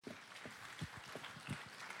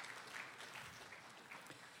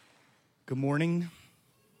Good morning.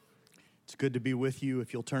 It's good to be with you.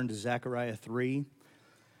 If you'll turn to Zechariah 3,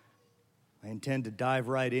 I intend to dive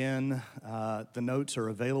right in. The notes are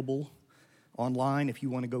available online if you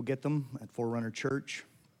want to go get them at Forerunner Church.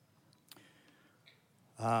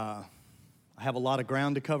 I have a lot of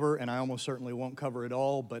ground to cover, and I almost certainly won't cover it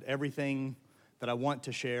all, but everything that I want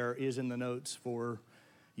to share is in the notes for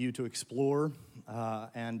you to explore,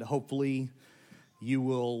 and hopefully you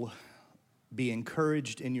will be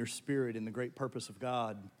encouraged in your spirit in the great purpose of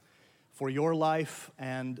God for your life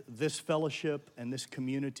and this fellowship and this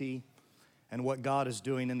community and what God is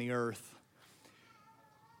doing in the earth.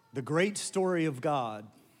 The great story of God,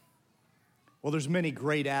 well, there's many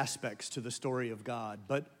great aspects to the story of God,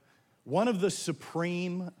 but one of the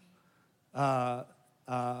supreme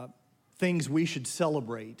things we should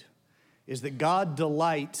celebrate is that God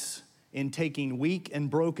delights in taking weak and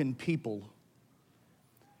broken people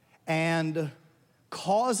and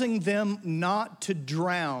causing them not to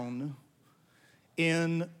drown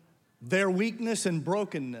in their weakness and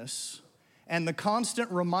brokenness and the constant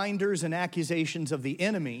reminders and accusations of the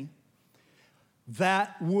enemy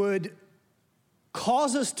that would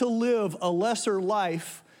cause us to live a lesser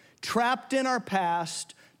life, trapped in our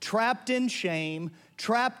past, trapped in shame,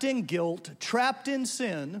 trapped in guilt, trapped in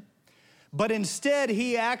sin. But instead,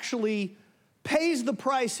 he actually pays the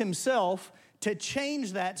price himself to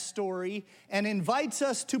change that story and invites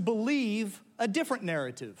us to believe a different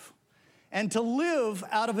narrative and to live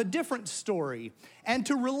out of a different story and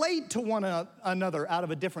to relate to one another out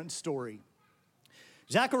of a different story.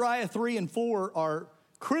 Zechariah 3 and 4 are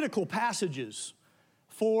critical passages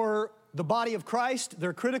for the body of Christ.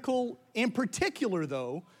 They're critical in particular,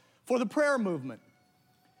 though, for the prayer movement.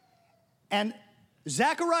 And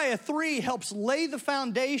Zechariah 3 helps lay the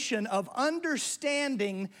foundation of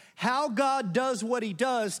understanding how God does what he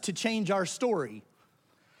does to change our story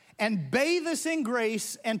and bathe us in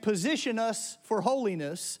grace and position us for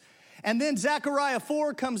holiness. And then Zechariah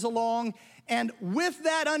 4 comes along, and with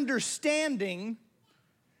that understanding,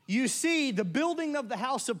 you see the building of the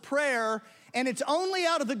house of prayer, and it's only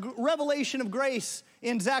out of the revelation of grace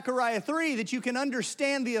in Zechariah 3 that you can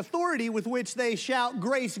understand the authority with which they shout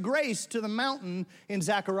grace, grace to the mountain in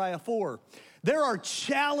Zechariah 4. There are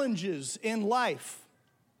challenges in life.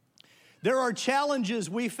 There are challenges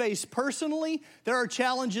we face personally. There are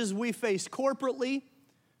challenges we face corporately.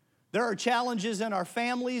 There are challenges in our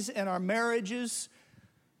families and our marriages.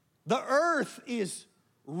 The earth is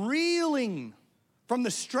reeling from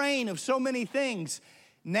the strain of so many things.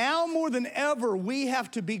 Now more than ever, we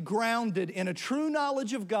have to be grounded in a true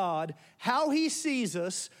knowledge of God, how he sees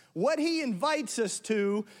us, what he invites us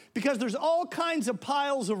to, because there's all kinds of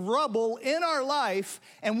piles of rubble in our life,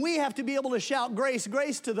 and we have to be able to shout grace,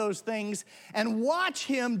 grace to those things and watch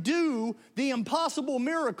him do the impossible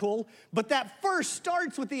miracle. But that first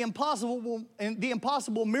starts with the impossible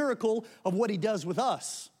miracle of what he does with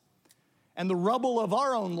us and the rubble of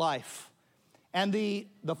our own life and the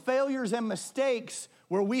failures and mistakes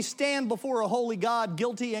where we stand before a holy God,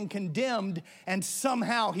 guilty and condemned, and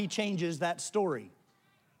somehow he changes that story.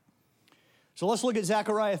 So let's look at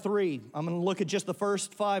Zechariah 3. I'm going to look at just the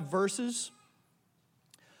first 5 verses.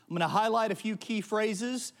 I'm going to highlight a few key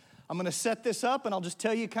phrases. I'm going to set this up, and I'll just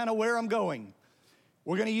tell you kind of where I'm going.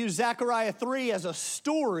 We're going to use Zechariah 3 as a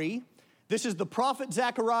story. This is the prophet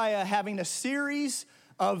Zechariah having a series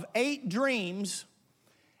of 8 dreams,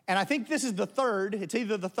 and I think this is the third. It's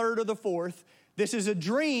either the third or the fourth. This is a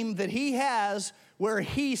dream that he has where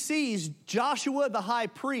he sees Joshua the high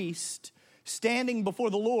priest standing before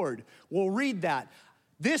the Lord. We'll read that.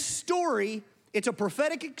 This story, it's a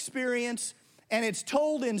prophetic experience, and it's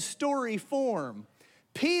told in story form.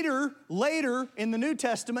 Peter, later in the New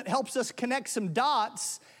Testament, helps us connect some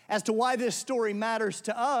dots as to why this story matters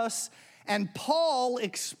to us. And Paul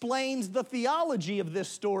explains the theology of this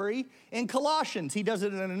story in Colossians. He does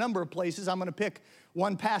it in a number of places. I'm going to pick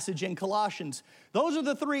one passage in Colossians. Those are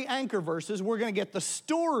the 3 anchor verses. We're going to get the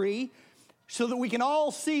story so that we can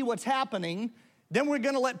all see what's happening. Then we're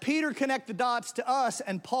going to let Peter connect the dots to us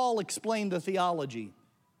and Paul explain the theology.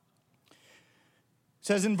 It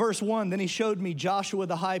says in verse 1, then he showed me Joshua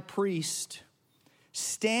the high priest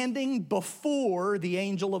standing before the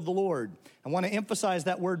angel of the Lord. I want to emphasize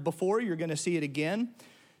that word before. You're going to see it again.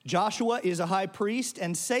 Joshua is a high priest,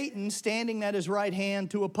 and Satan standing at his right hand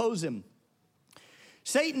to oppose him.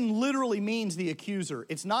 Satan literally means the accuser.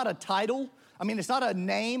 It's not a title. I mean, it's not a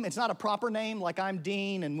name. It's not a proper name like I'm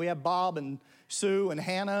Dean and we have Bob and Sue and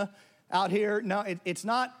Hannah out here. No, it's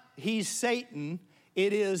not he's Satan.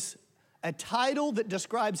 It is a title that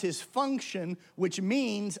describes his function, which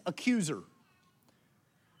means accuser.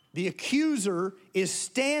 the accuser is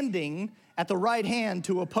standing at the right hand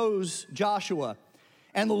to oppose Joshua.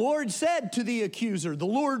 And the Lord said to the accuser, "The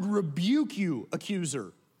Lord rebuke you,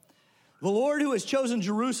 accuser. The Lord who has chosen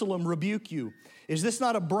Jerusalem rebuke you. Is this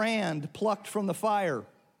not a brand plucked from the fire?"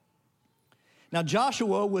 Now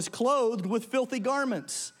Joshua was clothed with filthy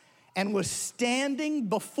garments and was standing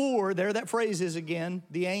before, there that phrase is again,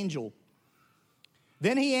 the angel.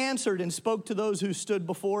 Then he answered and spoke to those who stood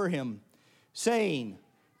before him, saying,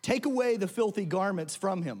 "Take away the filthy garments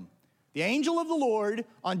from him." The angel of the Lord,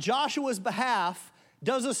 on Joshua's behalf,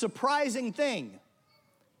 does a surprising thing.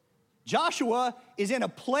 Joshua is in a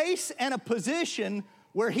place and a position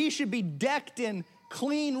where he should be decked in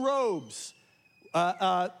clean robes.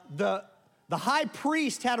 The high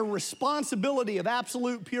priest had a responsibility of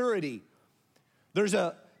absolute purity. There's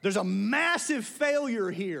a massive failure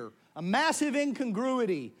here, a massive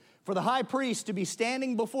incongruity for the high priest to be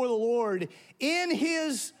standing before the Lord in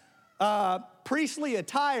his priestly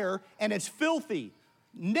attire, and it's filthy.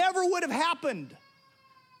 Never would have happened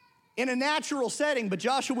in a natural setting, but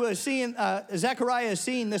Zechariah is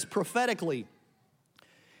seeing this prophetically.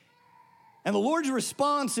 And the Lord's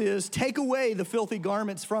response is, "Take away the filthy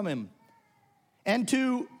garments from him." And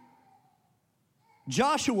to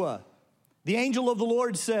Joshua, the angel of the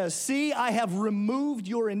Lord says, "See, I have removed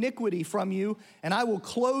your iniquity from you, and I will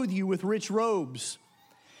clothe you with rich robes."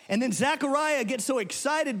 And then Zechariah gets so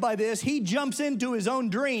excited by this, he jumps into his own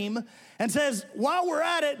dream and says, "While we're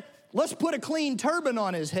at it, let's put a clean turban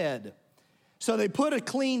on his head." So they put a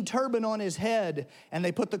clean turban on his head, and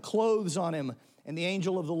they put the clothes on him, and the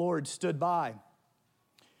angel of the Lord stood by.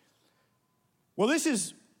 Well, this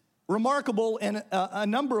is remarkable in a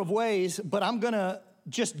number of ways, but I'm going to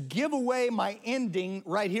just give away my ending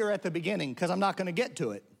right here at the beginning because I'm not going to get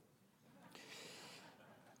to it.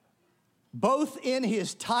 Both in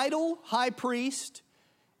his title, high priest,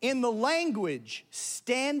 in the language,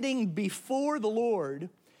 standing before the Lord,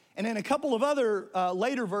 and in a couple of other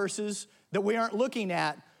later verses that we aren't looking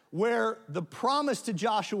at, where the promise to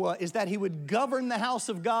Joshua is that he would govern the house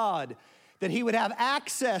of God, that he would have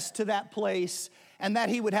access to that place, and that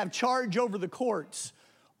he would have charge over the courts.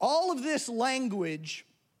 All of this language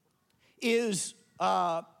is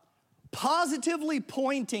positively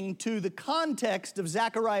pointing to the context of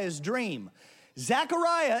Zechariah's dream.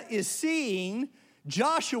 Zechariah is seeing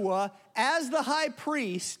Joshua as the high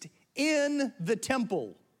priest in the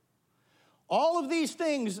temple. All of these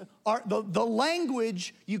things are the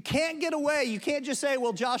language. You can't get away. You can't just say,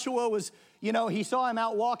 well, Joshua was, he saw him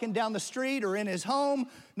out walking down the street or in his home.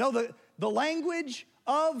 No, the language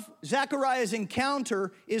of Zechariah's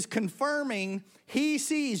encounter is confirming he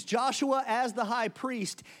sees Joshua as the high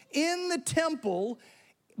priest in the temple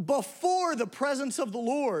before the presence of the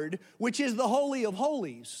Lord, which is the Holy of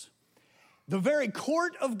Holies. The very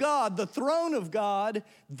court of God, the throne of God,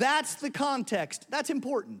 that's the context. That's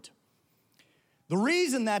important. The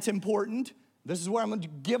reason that's important, this is where I'm going to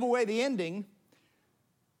give away the ending.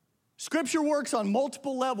 Scripture works on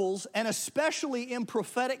multiple levels, and especially in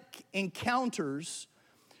prophetic encounters.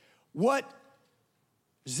 What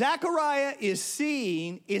Zechariah is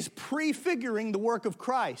seeing is prefiguring the work of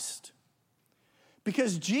Christ.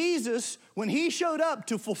 Because Jesus, when he showed up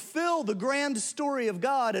to fulfill the grand story of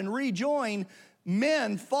God and rejoin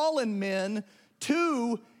men, fallen men,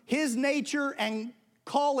 to his nature and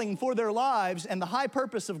calling for their lives and the high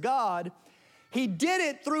purpose of God, he did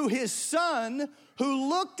it through his son, who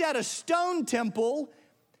looked at a stone temple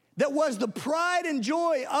that was the pride and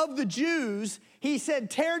joy of the Jews. He said,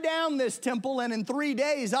 tear down this temple, and in 3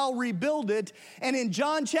 days I'll rebuild it. And in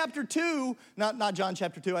John chapter 2, not John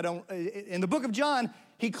chapter 2, in the book of John,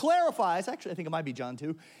 he clarifies, actually I think it might be John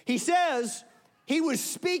 2, he says he was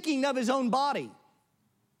speaking of his own body.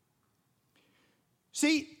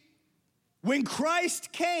 See, when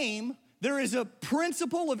Christ came, there is a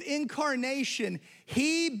principle of incarnation.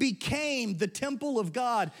 He became the temple of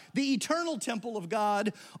God, the eternal temple of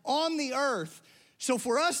God on the earth. So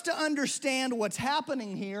for us to understand what's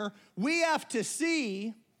happening here, we have to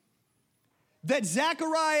see that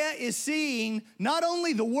Zechariah is seeing not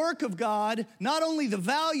only the work of God, not only the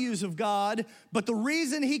values of God, but the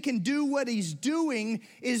reason he can do what he's doing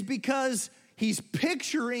is because he's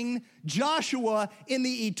picturing Joshua in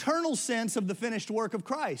the eternal sense of the finished work of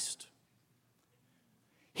Christ.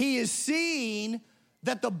 He is seeing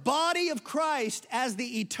that the body of Christ as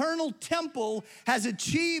the eternal temple has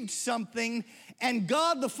achieved something, and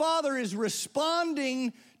God the Father is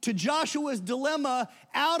responding to Joshua's dilemma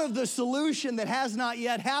out of the solution that has not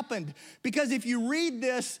yet happened. Because if you read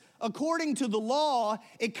this according to the law,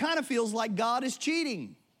 it kind of feels like God is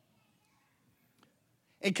cheating.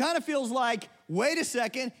 It kind of feels like, wait a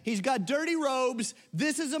second, he's got dirty robes,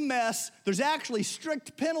 this is a mess. There's actually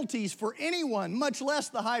strict penalties for anyone, much less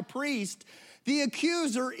the high priest. The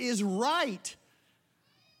accuser is right.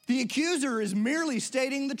 The accuser is merely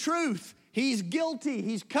stating the truth. He's guilty,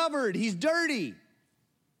 he's covered, he's dirty.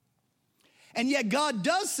 And yet God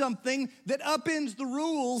does something that upends the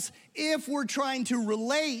rules if we're trying to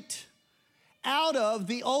relate out of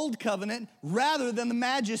the old covenant rather than the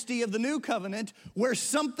majesty of the new covenant, where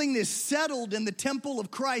something is settled in the temple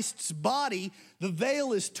of Christ's body, the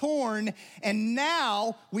veil is torn, and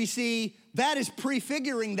now we see that is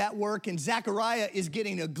prefiguring that work, and Zechariah is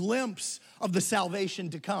getting a glimpse of the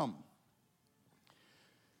salvation to come.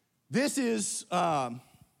 This is a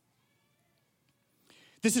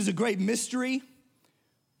great mystery,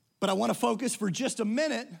 but I want to focus for just a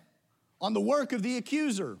minute on the work of the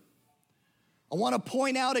accuser. I want to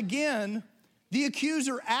point out again, the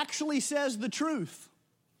accuser actually says the truth.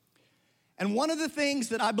 And one of the things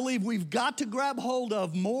that I believe we've got to grab hold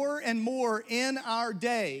of more and more in our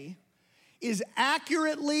day is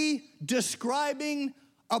accurately describing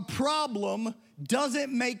a problem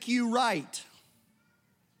doesn't make you right.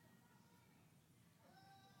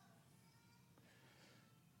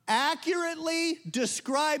 Accurately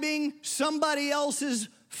describing somebody else's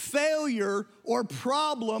failure or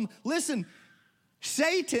problem. Listen,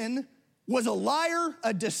 Satan was a liar,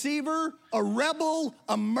 a deceiver, a rebel,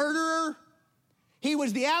 a murderer. He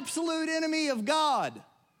was the absolute enemy of God.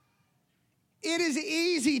 It is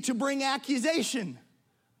easy to bring accusation.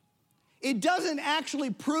 It doesn't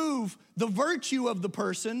actually prove the virtue of the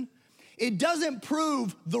person. It doesn't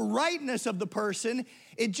prove the rightness of the person.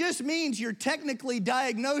 It just means you're technically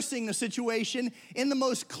diagnosing a situation in the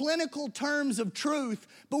most clinical terms of truth,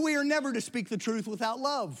 but we are never to speak the truth without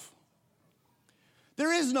love.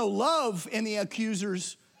 There is no love in the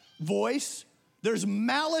accuser's voice. There's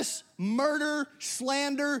malice, murder,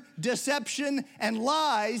 slander, deception, and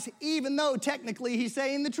lies, even though technically he's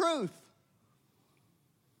saying the truth.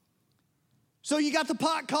 So you got the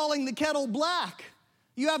pot calling the kettle black.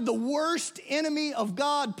 You have the worst enemy of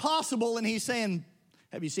God possible, and he's saying,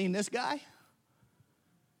 have you seen this guy?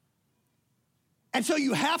 And so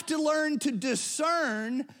you have to learn to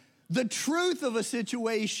discern the truth of a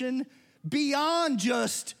situation beyond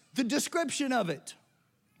just the description of it.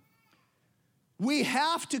 We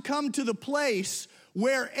have to come to the place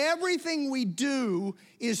where everything we do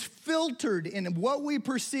is filtered in what we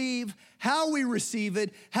perceive, how we receive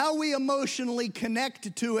it, how we emotionally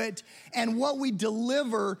connect to it, and what we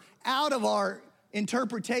deliver out of our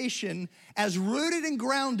interpretation as rooted and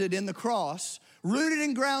grounded in the cross, rooted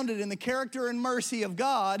and grounded in the character and mercy of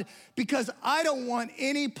God, because I don't want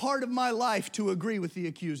any part of my life to agree with the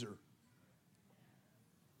accuser.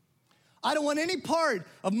 I don't want any part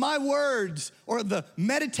of my words or the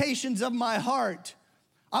meditations of my heart.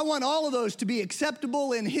 I want all of those to be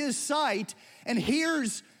acceptable in his sight. And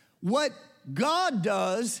here's what God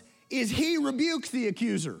does is he rebukes the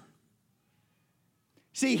accuser.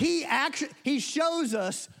 See, he shows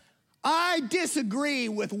us, I disagree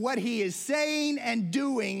with what he is saying and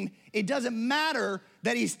doing. It doesn't matter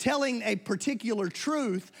that he's telling a particular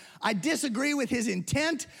truth. I disagree with his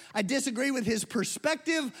intent. I disagree with his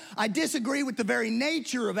perspective. I disagree with the very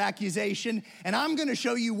nature of accusation. And I'm going to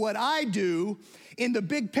show you what I do. In the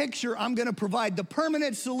big picture, I'm going to provide the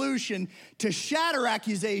permanent solution to shatter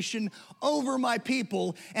accusation over my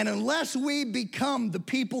people. And unless we become the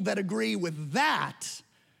people that agree with that,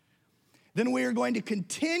 then we are going to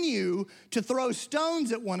continue to throw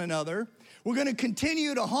stones at one another. We're going to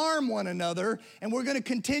continue to harm one another, and we're going to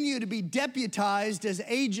continue to be deputized as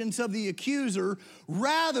agents of the accuser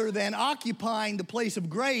rather than occupying the place of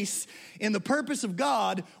grace in the purpose of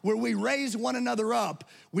God, where we raise one another up.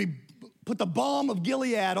 We put the balm of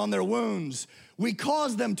Gilead on their wounds. We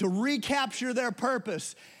cause them to recapture their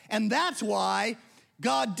purpose. And that's why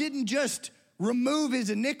God didn't just remove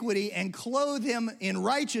his iniquity and clothe him in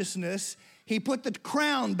righteousness. He put the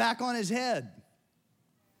crown back on his head.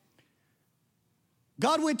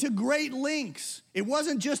 God went to great lengths. It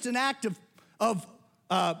wasn't just an act of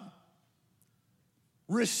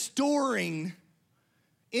restoring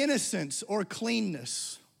innocence or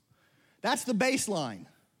cleanness. That's the baseline.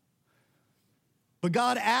 But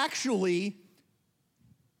God actually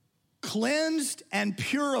cleansed and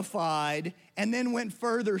purified and then went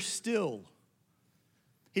further still.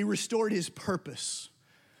 He restored his purpose.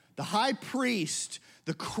 The high priest,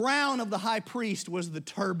 the crown of the high priest was the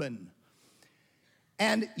turban.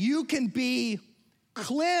 And you can be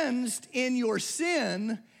cleansed in your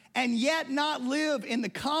sin and yet not live in the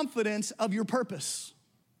confidence of your purpose.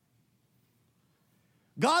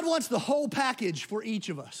 God wants the whole package for each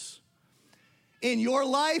of us. In your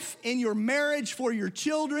life, in your marriage, for your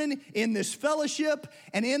children, in this fellowship,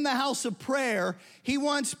 and in the house of prayer, he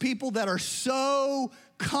wants people that are so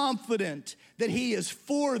confident that he is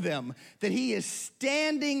for them, that he is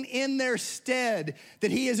standing in their stead,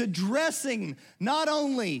 that he is addressing not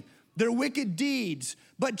only their wicked deeds,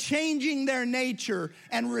 but changing their nature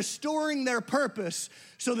and restoring their purpose,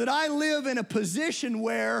 so that I live in a position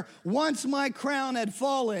where once my crown had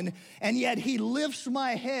fallen, and yet he lifts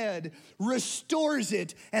my head, restores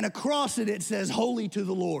it, and across it says, "Holy to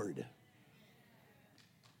the Lord."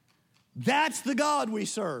 That's the God we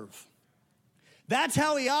serve. That's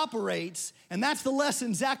how he operates, and that's the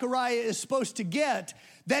lesson Zechariah is supposed to get,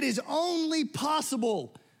 that is only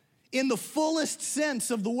possible in the fullest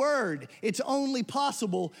sense of the word. It's only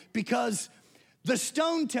possible because the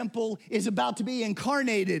stone temple is about to be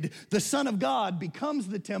incarnated. The Son of God becomes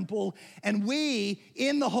the temple, and we,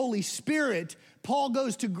 in the Holy Spirit, Paul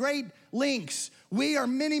goes to great lengths. We are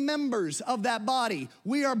many members of that body.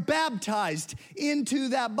 We are baptized into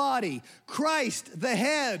that body. Christ, the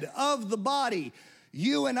head of the body.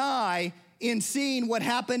 You and I, in seeing what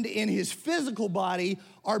happened in his physical body,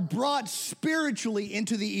 are brought spiritually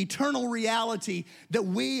into the eternal reality that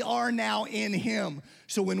we are now in him.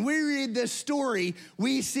 So when we read this story,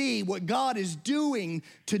 we see what God is doing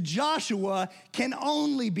to Joshua can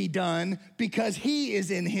only be done because he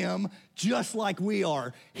is in him just like we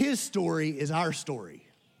are. His story is our story.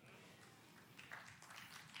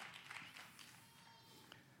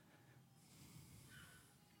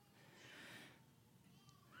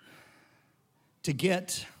 To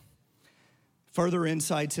get further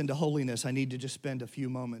insights into holiness, I need to just spend a few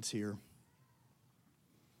moments here.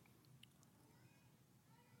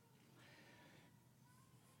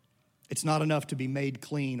 It's not enough to be made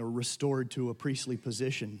clean or restored to a priestly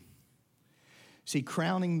position. See,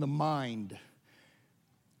 crowning the mind,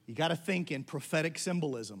 you got to think in prophetic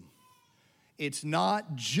symbolism. It's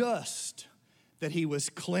not just that he was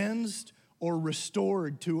cleansed or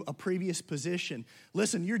restored to a previous position.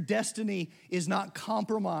 Listen, your destiny is not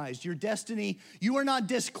compromised. Your destiny, you are not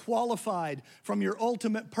disqualified from your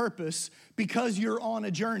ultimate purpose because you're on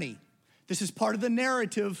a journey. This is part of the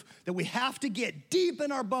narrative that we have to get deep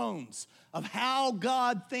in our bones of how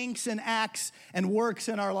God thinks and acts and works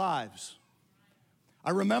in our lives.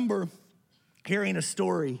 I remember hearing a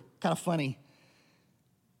story, kind of funny.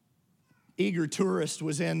 Eager tourist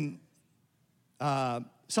was in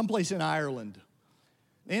someplace in Ireland,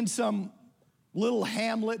 in some little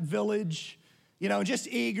hamlet village, just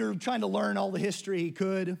eager, trying to learn all the history he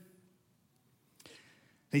could.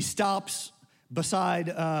 He stops beside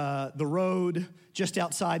the road just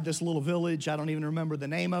outside this little village. I don't even remember the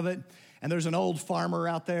name of it. And there's an old farmer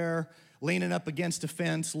out there leaning up against a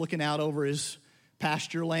fence, looking out over his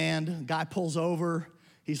pasture land. A guy pulls over.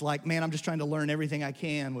 He's like, "Man, I'm just trying to learn everything I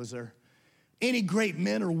can. Was there any great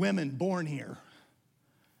men or women born here?"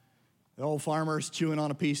 The old farmer's chewing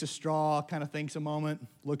on a piece of straw, kind of thinks a moment,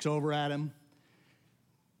 looks over at him,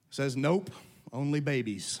 says, "Nope, only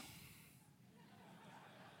babies."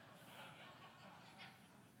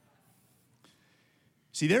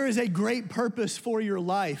 See, there is a great purpose for your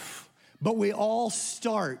life, but we all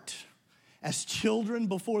start as children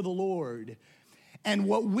before the Lord. And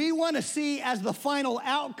what we want to see as the final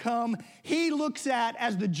outcome, he looks at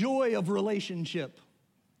as the joy of relationship.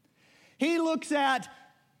 He looks at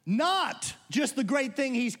not just the great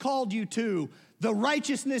thing he's called you to, the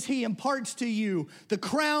righteousness he imparts to you, the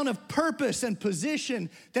crown of purpose and position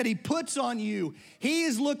that he puts on you. He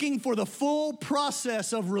is looking for the full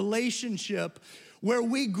process of relationship where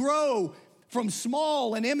we grow from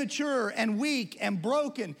small and immature and weak and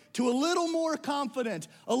broken to a little more confident,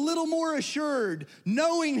 a little more assured,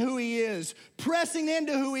 knowing who he is, pressing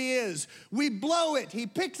into who he is. We blow it. He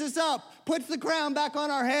picks us up, puts the crown back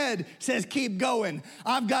on our head, says, "Keep going.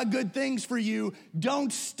 I've got good things for you.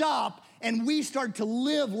 Don't stop." And we start to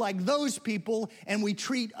live like those people, and we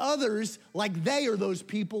treat others like they are those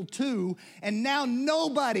people too. And now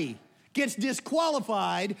nobody gets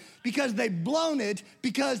disqualified because they've blown it,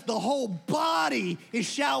 because the whole body is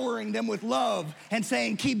showering them with love and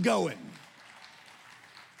saying, "Keep going."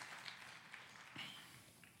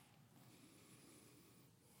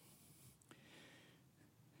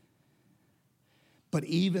 But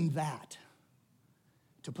even that,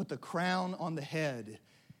 to put the crown on the head,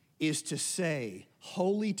 is to say,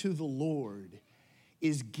 "Holy to the Lord,"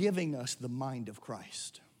 is giving us the mind of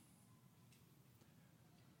Christ.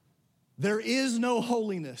 There is no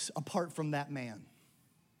holiness apart from that man.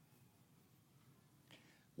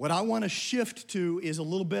 What I want to shift to is a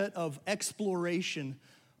little bit of exploration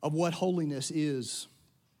of what holiness is.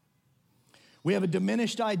 We have a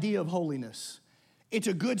diminished idea of holiness. It's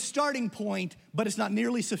a good starting point, but it's not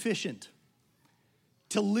nearly sufficient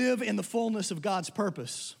to live in the fullness of God's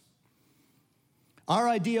purpose. Our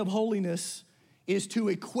idea of holiness is to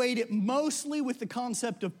equate it mostly with the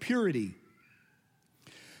concept of purity.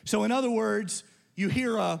 So in other words, you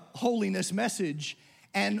hear a holiness message,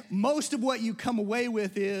 and most of what you come away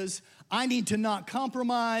with is, I need to not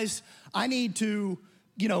compromise, I need to,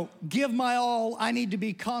 give my all, I need to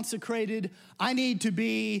be consecrated, I need to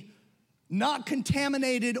be not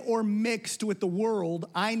contaminated or mixed with the world,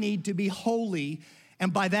 I need to be holy,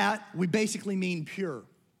 and by that, we basically mean pure.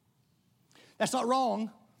 That's not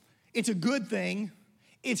wrong, it's a good thing,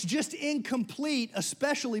 it's just incomplete,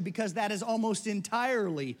 especially because that has almost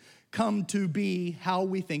entirely come to be how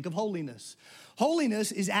we think of holiness.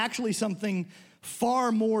 Holiness is actually something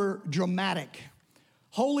far more dramatic.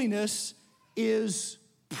 Holiness is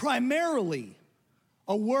primarily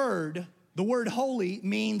a word. The word holy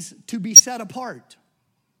means to be set apart.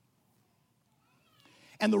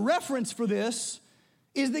 And the reference for this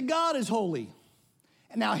is that God is holy.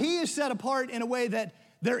 And now he is set apart in a way that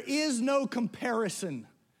there is no comparison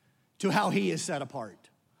to how he is set apart.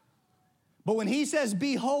 But when he says,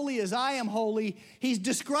 be holy as I am holy, he's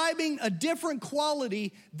describing a different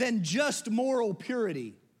quality than just moral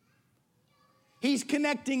purity. He's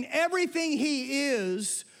connecting everything he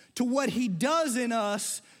is to what he does in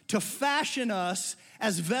us to fashion us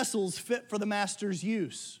as vessels fit for the master's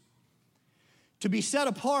use. To be set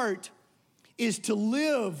apart is to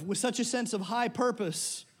live with such a sense of high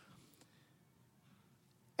purpose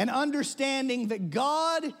and understanding that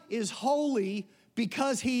God is holy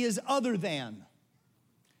because he is other than.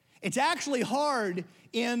 It's actually hard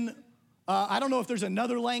in, I don't know if there's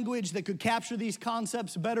another language that could capture these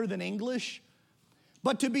concepts better than English,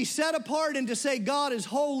 but to be set apart and to say God is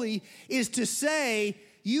holy is to say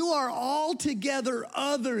you are altogether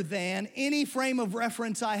other than any frame of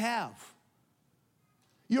reference I have.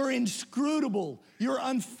 You're inscrutable, you're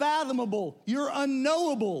unfathomable, you're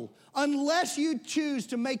unknowable. Unless you choose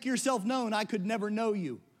to make yourself known, I could never know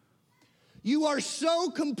you. You are so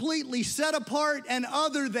completely set apart and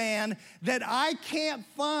other than that I can't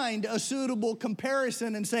find a suitable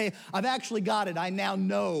comparison and say, I've actually got it. I now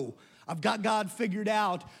know. I've got God figured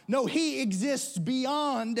out. No, he exists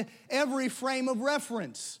beyond every frame of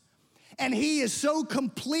reference. And he is so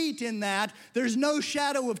complete in that there's no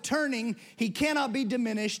shadow of turning. He cannot be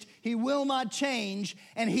diminished. He will not change.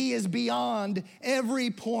 And he is beyond every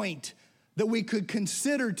point that we could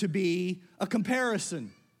consider to be a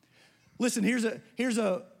comparison. Listen, here's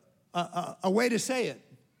a way to say it.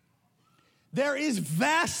 There is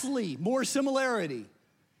vastly more similarity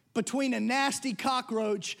between a nasty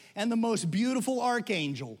cockroach and the most beautiful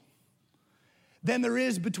archangel than there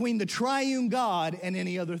is between the triune God and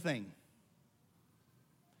any other thing.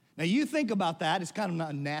 Now you think about that, it's kind of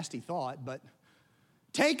not a nasty thought, but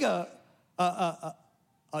take an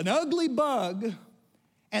ugly bug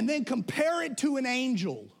and then compare it to an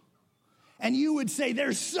angel. And you would say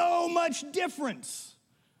there's so much difference.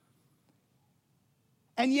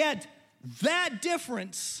 And yet that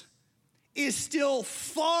difference is still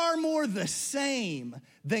far more the same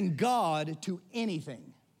than God to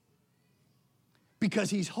anything. Because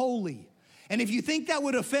he's holy. And if you think that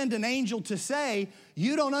would offend an angel to say,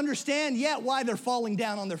 you don't understand yet why they're falling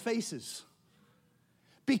down on their faces.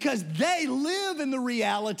 Because they live in the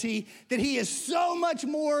reality that he is so much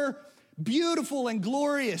more beautiful and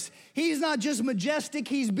glorious. He's not just majestic,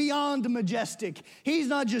 he's beyond majestic. He's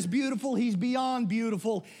not just beautiful, he's beyond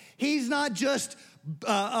beautiful. He's not just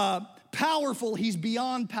powerful, he's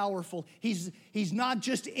beyond powerful. He's not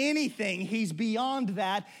just anything, he's beyond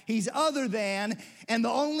that. He's other than, and the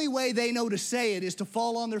only way they know to say it is to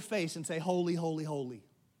fall on their face and say, holy, holy, holy.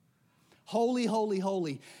 Holy, holy,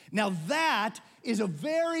 holy. Now that is a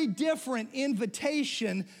very different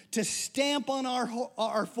invitation to stamp on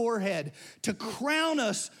our forehead, to crown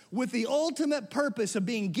us with the ultimate purpose of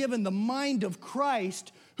being given the mind of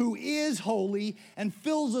Christ, who is holy and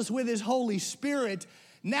fills us with his Holy Spirit.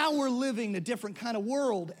 Now we're living a different kind of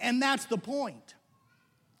world, and that's the point.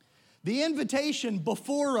 The invitation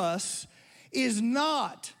before us is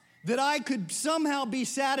not that I could somehow be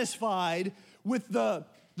satisfied with the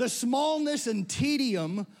smallness and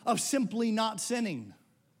tedium of simply not sinning.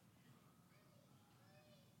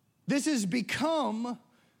 This has become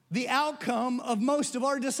the outcome of most of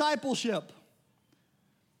our discipleship.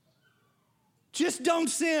 Just don't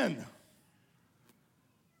sin.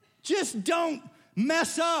 Just don't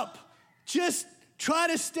mess up. Just try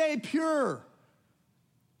to stay pure.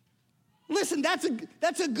 Listen, that's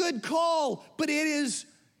a good call, but it is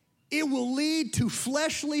It will lead to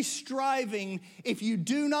fleshly striving if you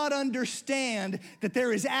do not understand that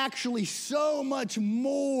there is actually so much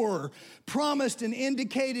more promised and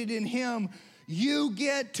indicated in Him. You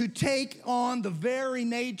get to take on the very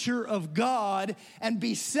nature of God and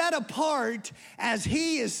be set apart as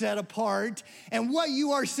He is set apart. And what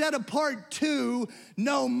you are set apart to,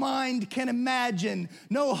 no mind can imagine,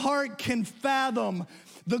 no heart can fathom.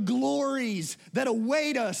 The glories that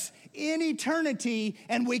await us in eternity,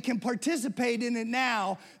 and we can participate in it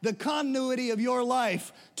now. The continuity of your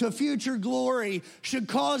life to future glory should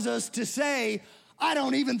cause us to say, I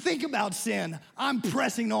don't even think about sin. I'm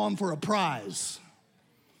pressing on for a prize.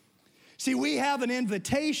 See, we have an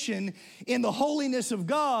invitation in the holiness of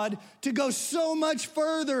God to go so much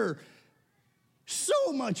further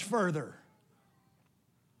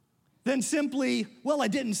than simply, well, I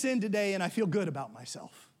didn't sin today and I feel good about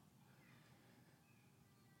myself.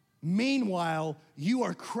 Meanwhile, you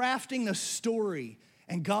are crafting a story,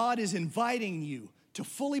 and God is inviting you to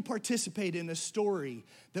fully participate in a story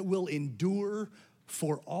that will endure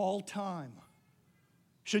for all time.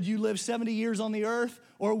 Should you live 70 years on the earth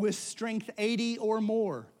or with strength 80 or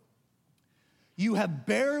more, you have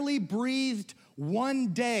barely breathed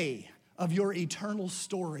one day of your eternal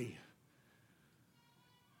story.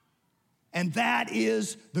 And that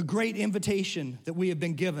is the great invitation that we have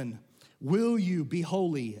been given. Will you be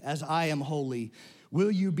holy as I am holy?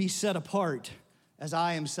 Will you be set apart as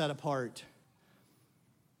I am set apart?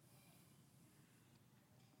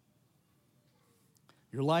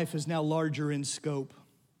 Your life is now larger in scope.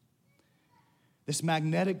 This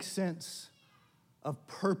magnetic sense of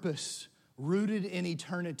purpose rooted in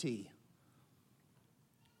eternity.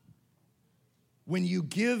 When you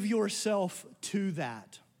give yourself to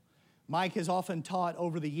that, Mike has often taught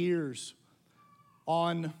over the years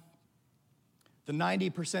on the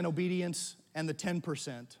 90% obedience and the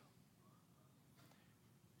 10%.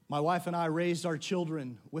 My wife and I raised our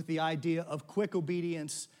children with the idea of quick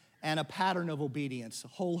obedience and a pattern of obedience,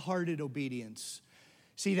 wholehearted obedience.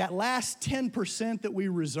 See, that last 10% that we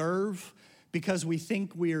reserve because we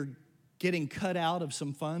think we're getting cut out of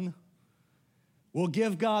some fun, we'll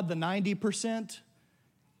give God the 90%,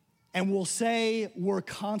 and we'll say we're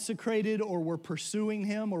consecrated or we're pursuing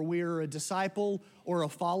Him or we're a disciple or a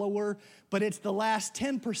follower, but it's the last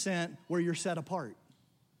 10% where you're set apart.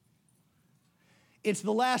 It's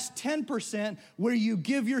the last 10% where you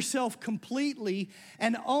give yourself completely,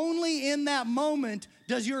 and only in that moment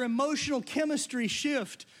does your emotional chemistry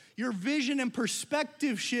shift, your vision and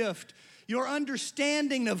perspective shift, your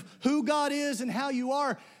understanding of who God is and how you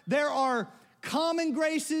are. There are common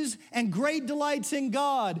graces and great delights in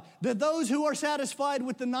God that those who are satisfied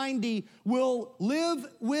with the 90 will live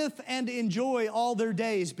with and enjoy all their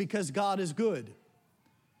days because God is good.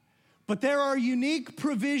 But there are unique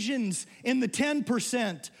provisions in the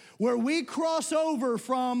 10% where we cross over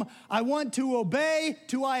from I want to obey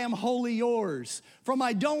to I am wholly yours. From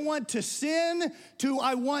I don't want to sin to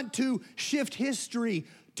I want to shift history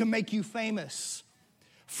to make you famous.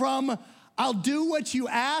 From I'll do what you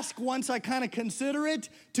ask once I kind of consider it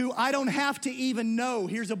to I don't have to even know.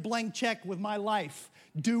 Here's a blank check with my life.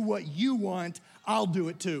 Do what you want, I'll do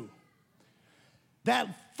it too.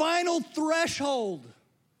 That final threshold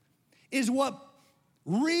is what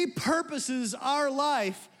repurposes our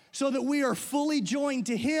life so that we are fully joined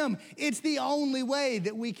to Him. It's the only way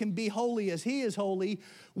that we can be holy as He is holy.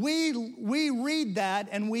 We read that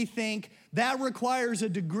and we think that requires a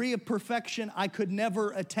degree of perfection I could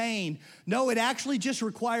never attain. No, it actually just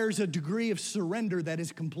requires a degree of surrender that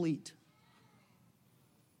is complete.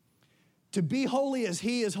 To be holy as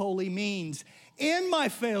He is holy means in my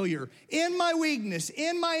failure, in my weakness,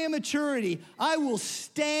 in my immaturity, I will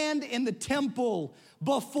stand in the temple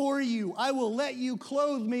before you. I will let you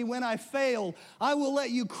clothe me when I fail. I will let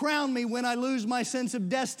you crown me when I lose my sense of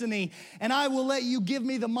destiny. And I will let you give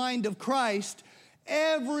me the mind of Christ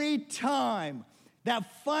every time.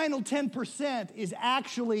 That final 10% is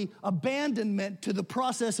actually abandonment to the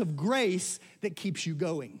process of grace that keeps you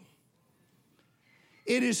going.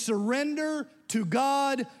 It is surrender to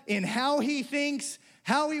God in how He thinks,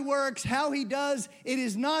 how He works, how He does. It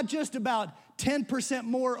is not just about 10%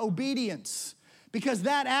 more obedience, because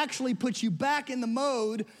that actually puts you back in the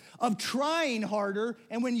mode of trying harder,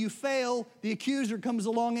 and when you fail, the accuser comes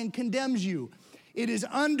along and condemns you. It is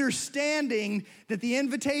understanding that the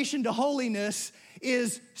invitation to holiness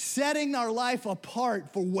is setting our life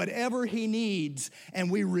apart for whatever He needs, and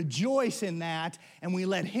we rejoice in that, and we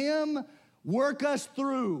let Him work us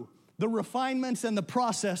through the refinements and the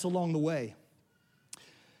process along the way.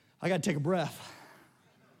 I got to take a breath.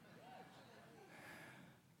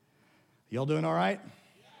 Y'all doing all right?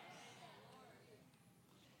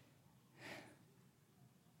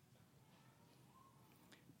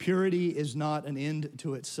 Purity is not an end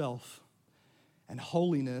to itself, and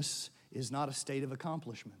holiness is not a state of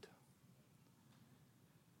accomplishment.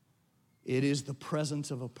 It is the presence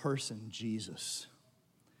of a person, Jesus.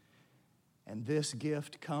 And this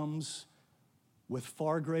gift comes with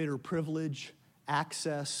far greater privilege,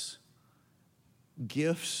 access,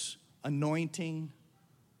 gifts, anointing,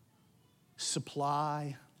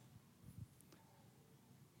 supply.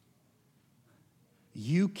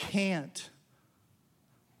 You can't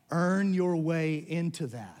earn your way into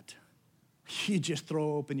that. You just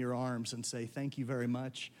throw open your arms and say, thank you very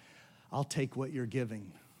much. I'll take what you're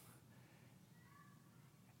giving.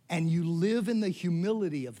 And you live in the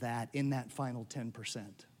humility of that in that final 10%.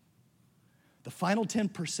 The final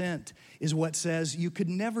 10% is what says you could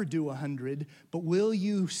never do 100, but will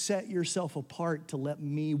you set yourself apart to let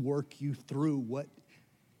me work you through what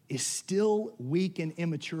is still weak and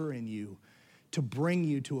immature in you to bring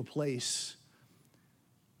you to a place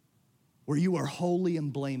where you are holy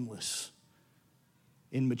and blameless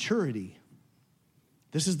in maturity.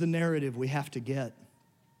 This is the narrative we have to get.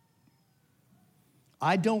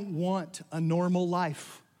 I don't want a normal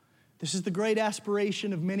life. This is the great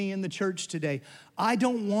aspiration of many in the church today. I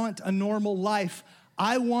don't want a normal life.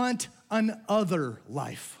 I want an other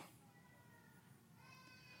life.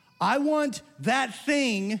 I want that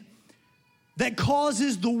thing that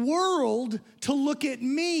causes the world to look at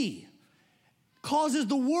me, causes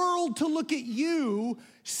the world to look at you,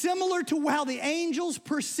 similar to how the angels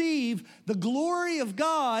perceive the glory of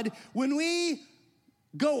God when we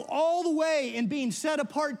go all the way in being set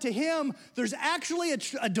apart to Him. There's actually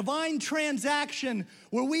a divine transaction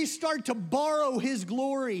where we start to borrow His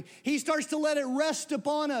glory. He starts to let it rest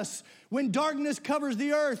upon us. When darkness covers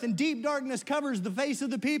the earth and deep darkness covers the face of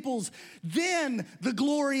the peoples, then the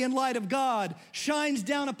glory and light of God shines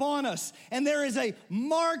down upon us. And there is a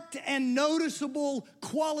marked and noticeable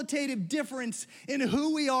qualitative difference in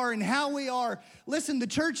who we are and how we are. Listen, the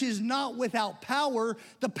church is not without power.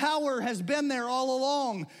 The power has been there all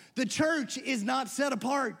along. The church is not set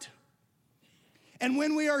apart. And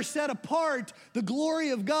when we are set apart, the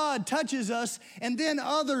glory of God touches us, and then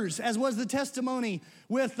others, as was the testimony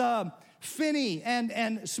with Finney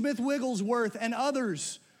and Smith Wigglesworth and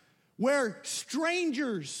others, where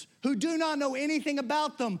strangers who do not know anything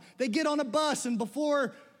about them, they get on a bus, and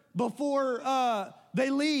before they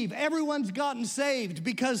leave, everyone's gotten saved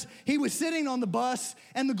because he was sitting on the bus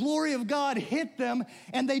and the glory of God hit them,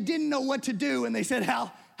 and they didn't know what to do, and they said,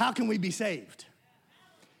 how can we be saved?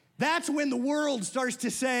 That's when the world starts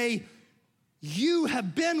to say, you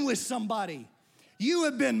have been with somebody. You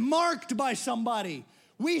have been marked by somebody.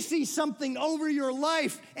 We see something over your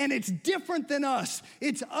life, and it's different than us.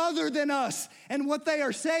 It's other than us. And what they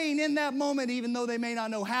are saying in that moment, even though they may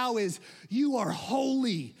not know how, is, you are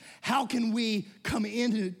holy. How can we come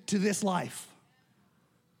into this life?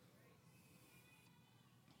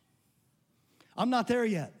 I'm not there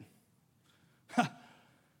yet.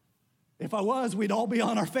 If I was, we'd all be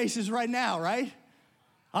on our faces right now, right?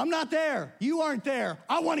 I'm not there. You aren't there.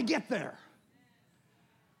 I want to get there.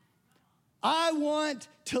 I want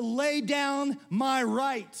to lay down my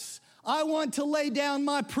rights. I want to lay down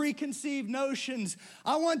my preconceived notions.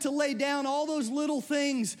 I want to lay down all those little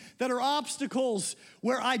things that are obstacles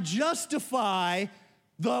where I justify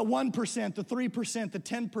the 1%, the 3%, the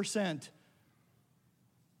 10%.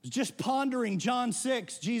 Just pondering John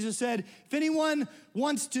 6, Jesus said, if anyone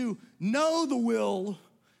wants to know the will,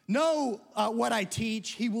 know what I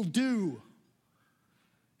teach, he will do.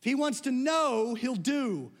 If he wants to know, he'll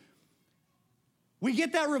do. We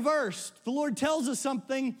get that reversed. The Lord tells us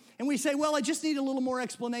something, and we say, well, I just need a little more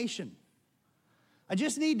explanation. I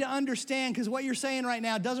just need to understand, because what you're saying right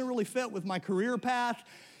now doesn't really fit with my career path.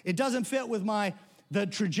 It doesn't fit with the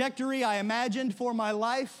trajectory I imagined for my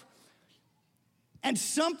life. And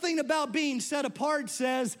something about being set apart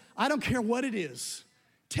says, I don't care what it is.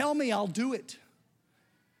 Tell me, I'll do it.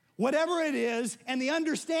 Whatever it is, and the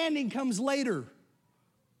understanding comes later.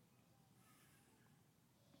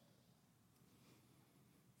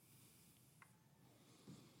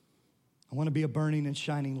 I want to be a burning and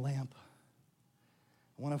shining lamp.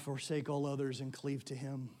 I want to forsake all others and cleave to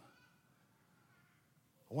Him.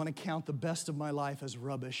 I want to count the best of my life as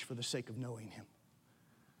rubbish for the sake of knowing Him.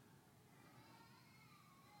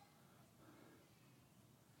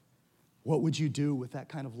 What would you do with that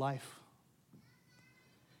kind of life?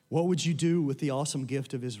 What would you do with the awesome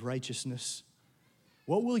gift of His righteousness?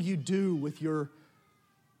 What will you do with your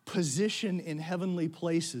position in heavenly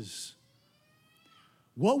places?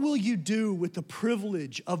 What will you do with the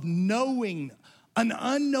privilege of knowing an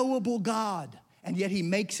unknowable God, and yet He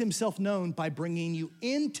makes Himself known by bringing you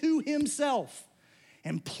into Himself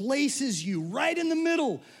and places you right in the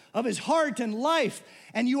middle of his heart and life,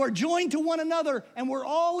 and you are joined to one another, and we're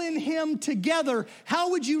all in him together, how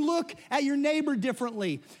would you look at your neighbor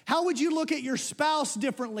differently? How would you look at your spouse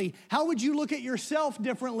differently? How would you look at yourself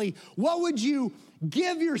differently? What would you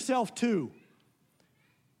give yourself to?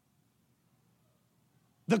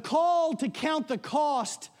 The call to count the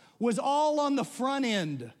cost was all on the front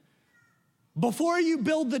end. Before you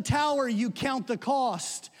build the tower, you count the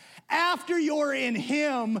cost. After you're in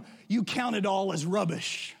him, you count it all as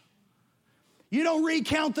rubbish. You don't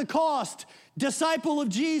recount the cost. Disciple of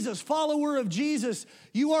Jesus, follower of Jesus,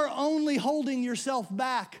 you are only holding yourself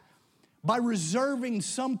back by reserving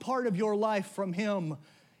some part of your life from him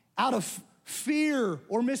out of fear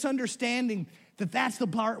or misunderstanding that that's the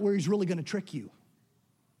part where he's really going to trick you.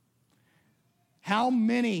 How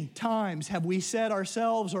many times have we said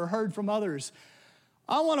ourselves or heard from others,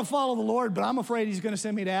 I want to follow the Lord, but I'm afraid he's going to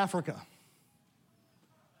send me to Africa.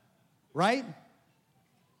 Right?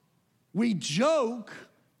 We joke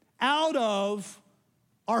out of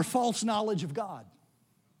our false knowledge of God.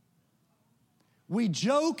 We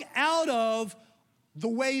joke out of the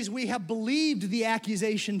ways we have believed the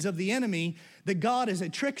accusations of the enemy that God is a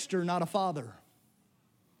trickster, not a father.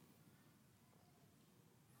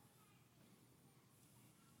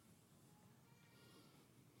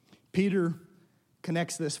 Peter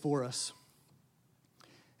connects this for us.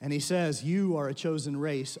 And he says, you are a chosen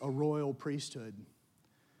race, a royal priesthood.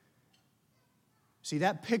 See,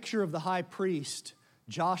 that picture of the high priest,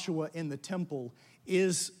 Joshua in the temple,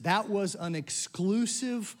 that was an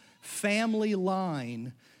exclusive family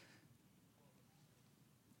line.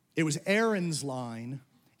 It was Aaron's line,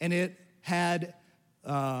 and it had,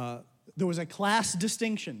 there was a class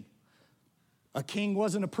distinction. A king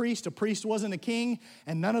wasn't a priest wasn't a king,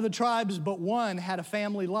 and none of the tribes but one had a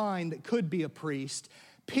family line that could be a priest.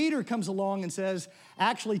 Peter comes along and says,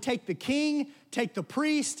 actually take the king, take the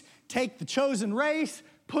priest, take the chosen race,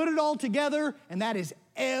 put it all together, and that is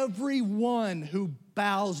everyone who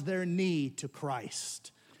bows their knee to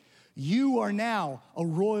Christ. You are now a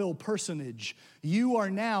royal personage. You are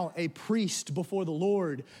now a priest before the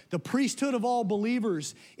Lord. The priesthood of all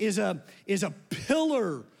believers is a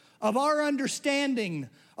pillar of our understanding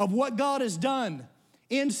of what God has done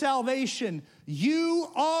in salvation. You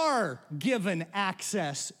are given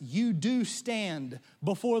access. You do stand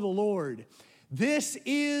before the Lord. This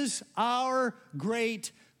is our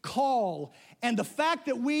great call. And the fact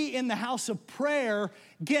that we in the house of prayer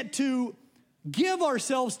get to give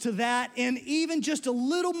ourselves to that in even just a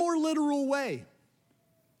little more literal way.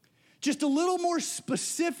 Just a little more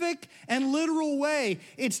specific and literal way.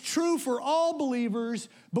 It's true for all believers,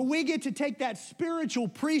 but we get to take that spiritual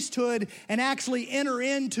priesthood and actually enter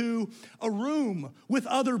into a room with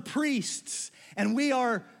other priests. And we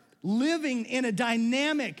are living in a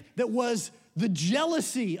dynamic that was the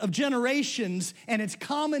jealousy of generations, and it's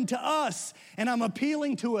common to us. And I'm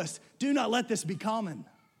appealing to us, do not let this be common.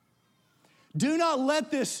 Do not let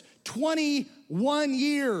this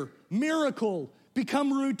 21-year miracle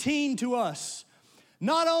become routine to us.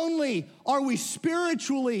 Not only are we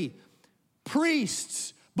spiritually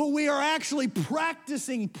priests, but we are actually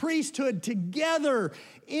practicing priesthood together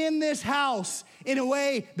in this house in a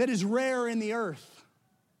way that is rare in the earth.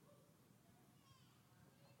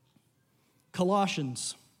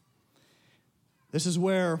 Colossians. This is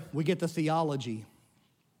where we get the theology.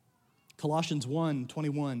 Colossians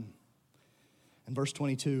 1:21 and verse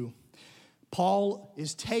 22. Paul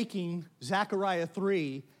is taking Zechariah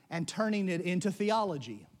 3 and turning it into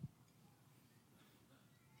theology.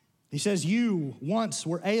 He says, you once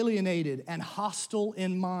were alienated and hostile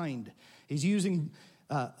in mind. He's using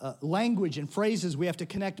language and phrases we have to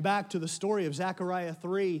connect back to the story of Zechariah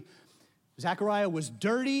 3. Zechariah was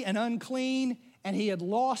dirty and unclean, and he had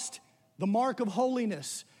lost the mark of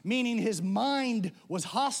holiness, meaning his mind was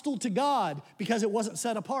hostile to God because it wasn't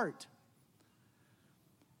set apart.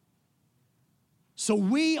 So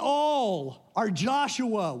we all are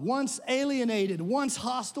Joshua, once alienated, once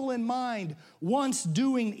hostile in mind, once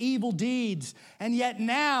doing evil deeds. And yet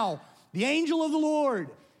now, the angel of the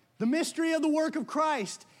Lord, the mystery of the work of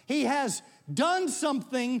Christ, he has done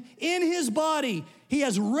something in his body. He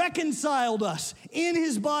has reconciled us in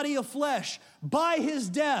his body of flesh by his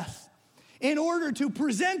death in order to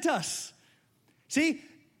present us. See,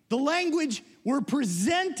 the language, we're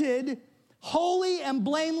presented holy and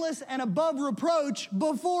blameless and above reproach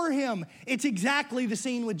before him. It's exactly the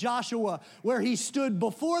scene with Joshua where he stood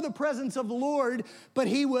before the presence of the Lord, but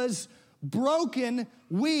he was broken,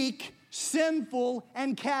 weak, sinful,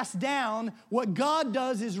 and cast down. What God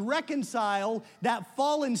does is reconcile that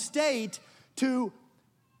fallen state to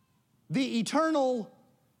the eternal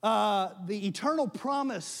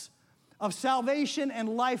promise of salvation and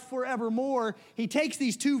life forevermore, he takes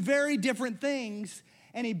these two very different things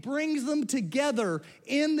and he brings them together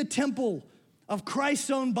in the temple of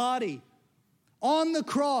Christ's own body. On the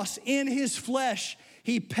cross, in his flesh,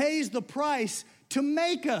 he pays the price to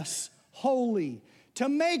make us holy, to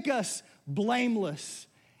make us blameless,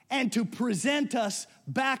 and to present us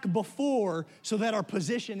back before so that our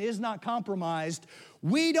position is not compromised.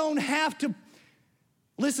 We don't have to,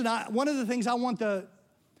 listen, one of the things I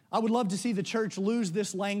would love to see the church lose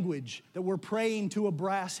this language that we're praying to a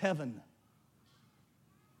brass heaven.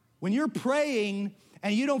 When you're praying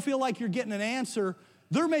and you don't feel like you're getting an answer,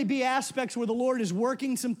 there may be aspects where the Lord is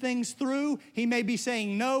working some things through. He may be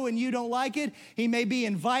saying no and you don't like it. He may be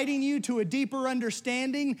inviting you to a deeper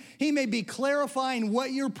understanding. He may be clarifying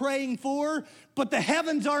what you're praying for, but the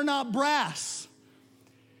heavens are not brass.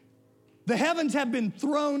 The heavens have been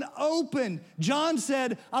thrown open. John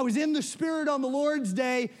said, I was in the Spirit on the Lord's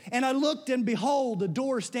day, and I looked, and behold, a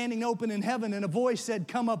door standing open in heaven, and a voice said,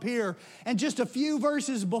 come up here. And just a few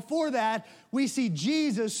verses before that, we see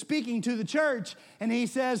Jesus speaking to the church, and he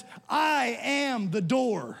says, I am the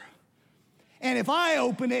door. And if I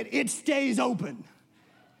open it, it stays open.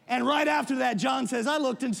 And right after that, John says, I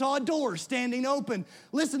looked and saw a door standing open.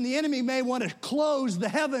 Listen, the enemy may want to close the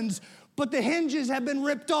heavens, but the hinges have been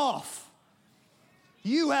ripped off.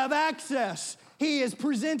 You have access. He has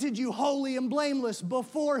presented you holy and blameless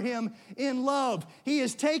before him in love. He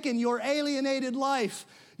has taken your alienated life,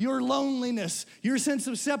 your loneliness, your sense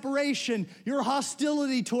of separation, your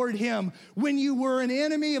hostility toward him. When you were an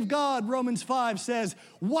enemy of God, Romans 5 says,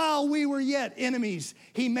 while we were yet enemies,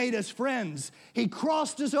 he made us friends. He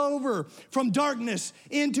crossed us over from darkness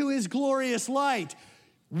into his glorious light.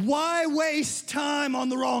 Why waste time on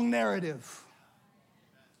the wrong narrative?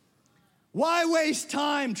 Why waste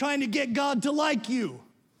time trying to get God to like you?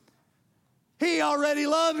 He already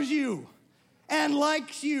loves you and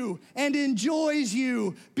likes you and enjoys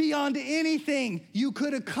you beyond anything you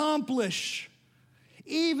could accomplish,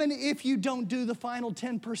 even if you don't do the final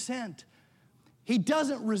 10%. He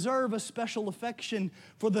doesn't reserve a special affection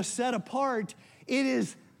for the set apart. It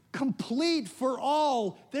is complete for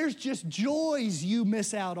all. There's just joys you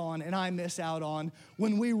miss out on and I miss out on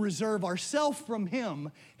when we reserve ourselves from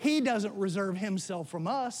him. He doesn't reserve himself from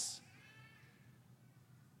us.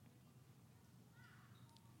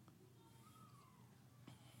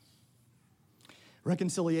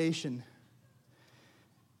 Reconciliation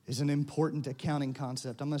is an important accounting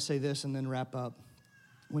concept. I'm going to say this and then wrap up.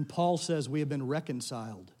 When Paul says we have been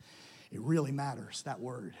reconciled, it really matters, that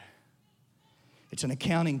word. It's an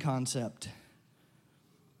accounting concept.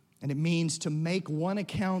 And it means to make one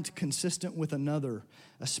account consistent with another,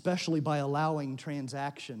 especially by allowing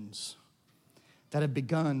transactions that have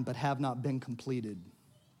begun but have not been completed.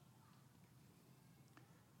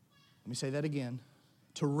 Let me say that again.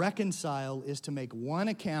 To reconcile is to make one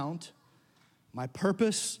account, my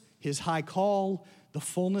purpose, his high call, the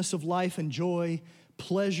fullness of life and joy,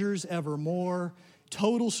 pleasures evermore,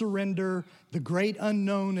 total surrender, the great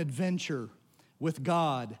unknown adventure with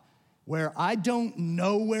God, where I don't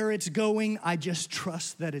know where it's going, I just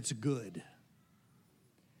trust that it's good.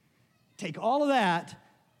 Take all of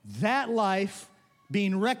that life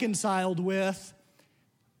being reconciled with,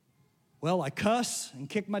 well, I cuss and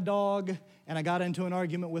kick my dog, and I got into an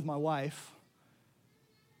argument with my wife,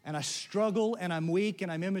 and I struggle, and I'm weak,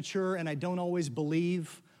 and I'm immature, and I don't always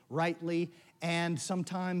believe rightly, and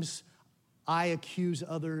sometimes I accuse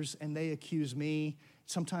others, and they accuse me.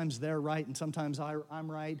 Sometimes they're right and sometimes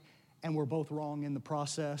I'm right, and we're both wrong in the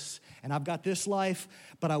process. And I've got this life,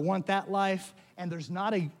 but I want that life, and there's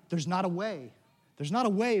not a way. There's not a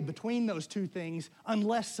way between those two things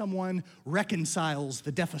unless someone reconciles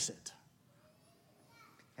the deficit.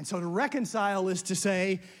 And so to reconcile is to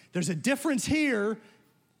say there's a difference here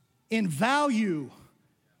in value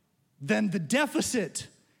than the deficit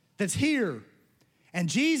that's here. And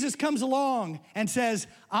Jesus comes along and says,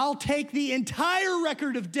 I'll take the entire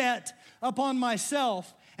record of debt upon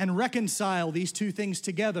myself and reconcile these two things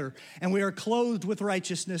together. And we are clothed with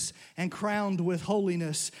righteousness and crowned with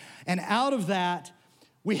holiness. And out of that,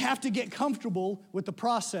 we have to get comfortable with the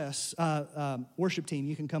process. Worship team,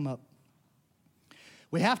 you can come up.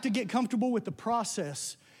 We have to get comfortable with the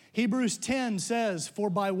process. Hebrews 10 says, for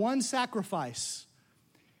by one sacrifice,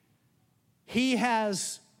 he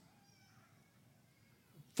has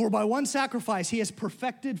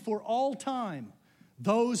perfected for all time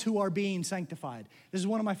those who are being sanctified. This is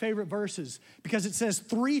one of my favorite verses because it says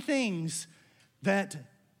three things that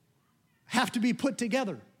have to be put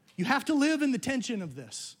together. You have to live in the tension of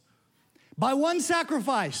this. By one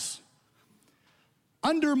sacrifice,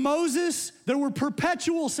 Under Moses, there were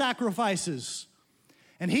perpetual sacrifices.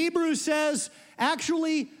 And Hebrews says,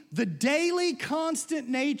 actually, the daily constant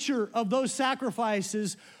nature of those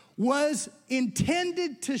sacrifices was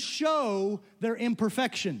intended to show their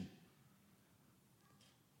imperfection.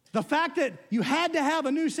 The fact that you had to have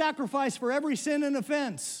a new sacrifice for every sin and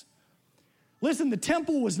offense. Listen, the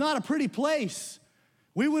temple was not a pretty place.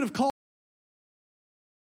 We would have called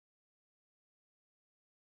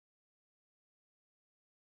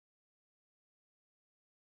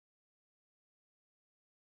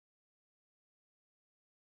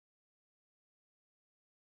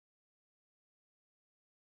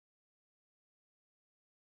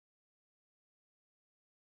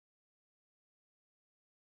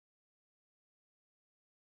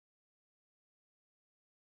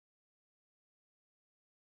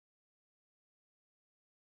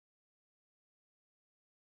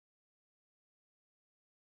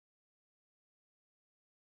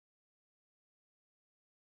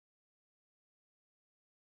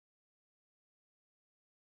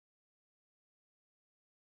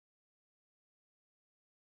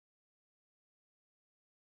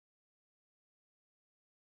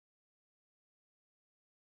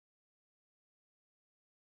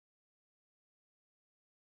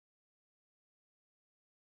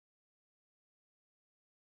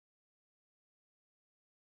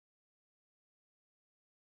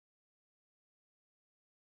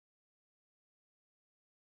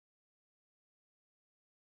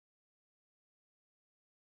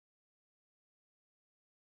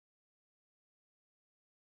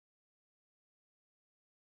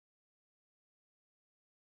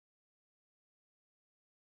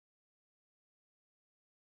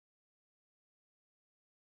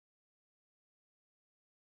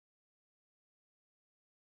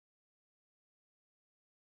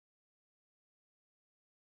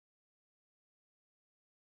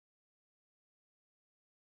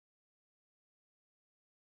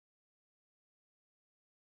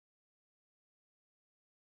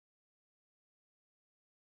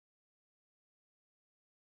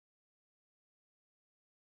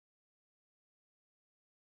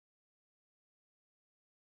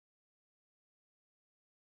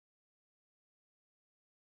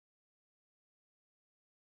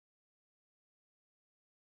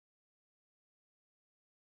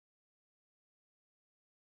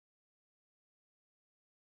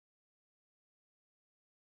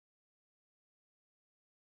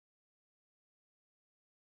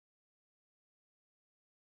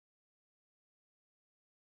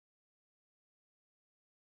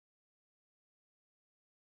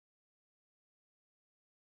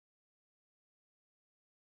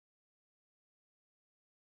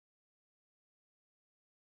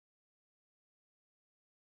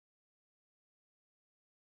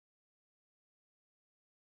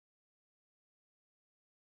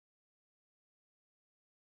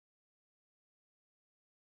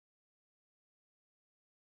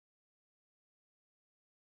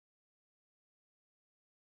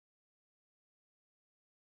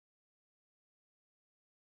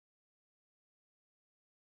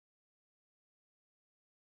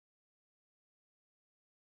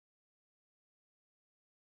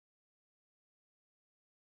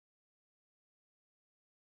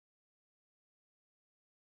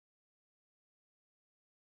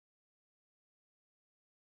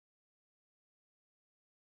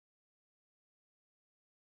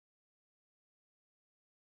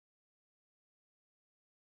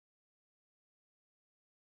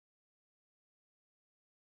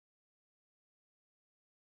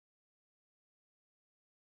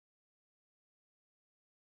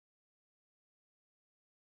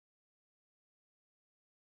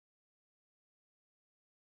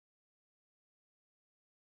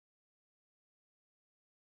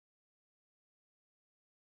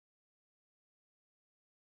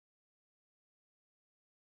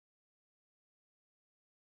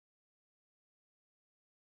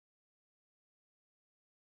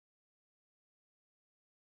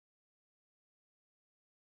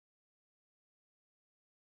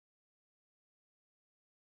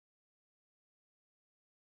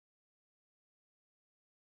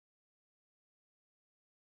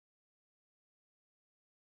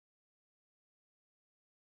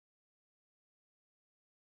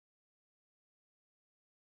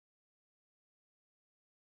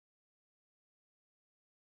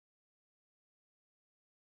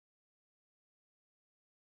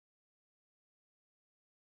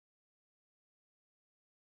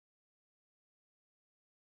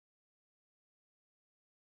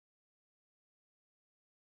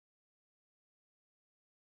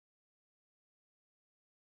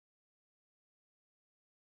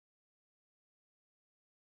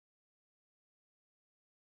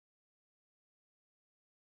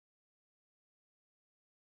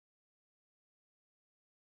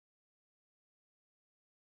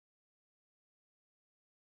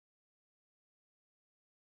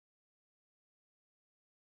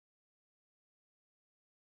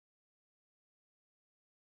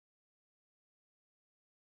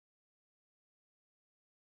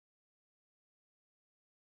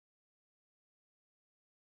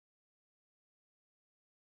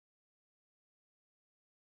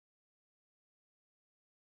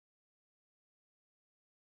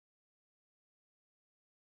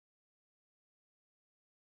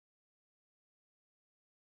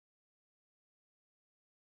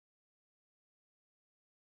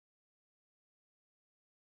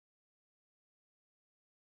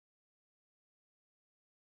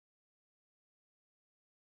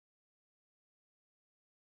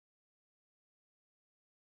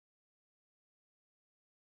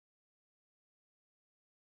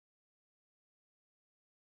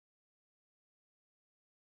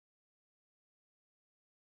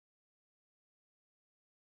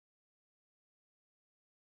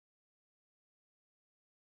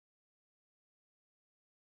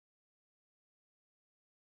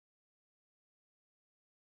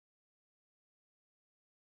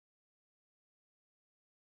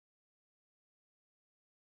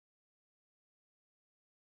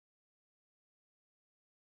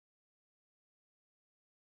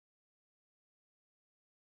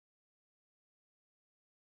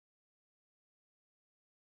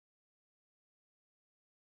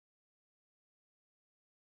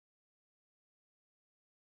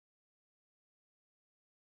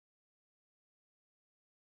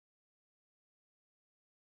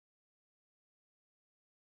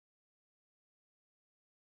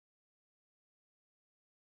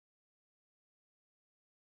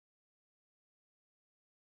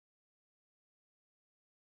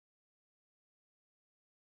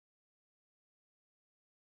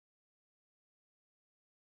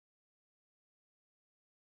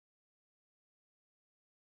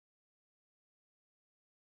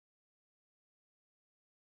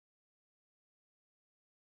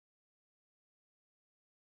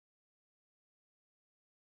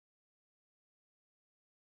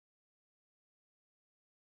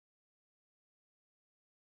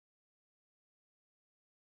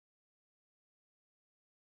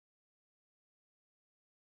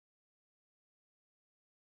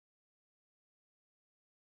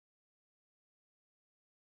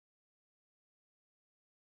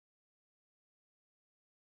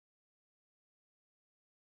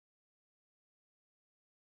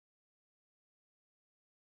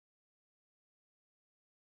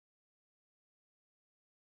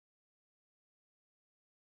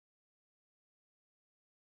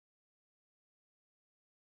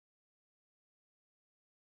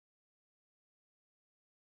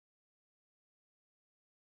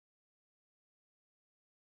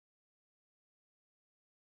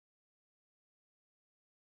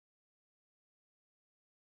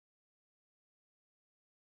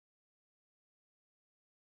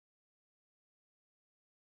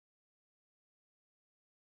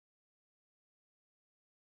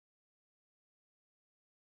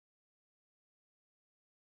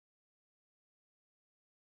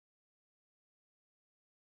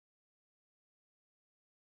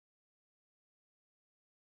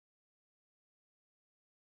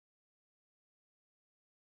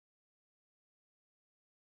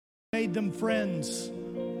made them friends.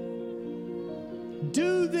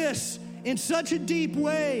 Do this in such a deep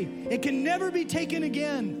way, it can never be taken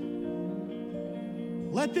again.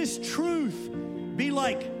 Let this truth be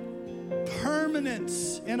like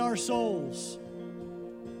permanence in our souls.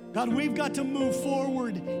 God, we've got to move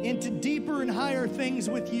forward into deeper and higher things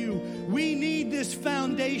with you. We need this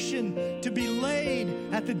foundation to be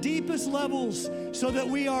laid at the deepest levels so that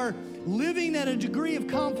we are living at a degree of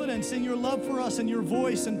confidence in your love for us and your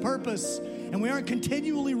voice and purpose, and we aren't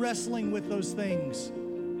continually wrestling with those things.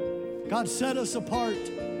 God, set us apart,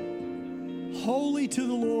 holy to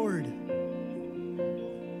the Lord,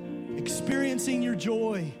 experiencing your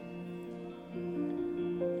joy,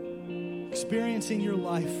 experiencing your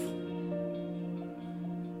life.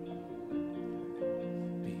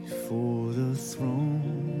 Before the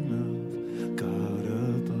throne of God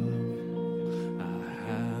above, I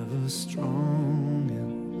have a strong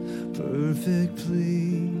and perfect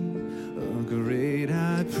plea, a great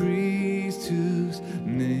high priest whose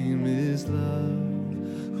name is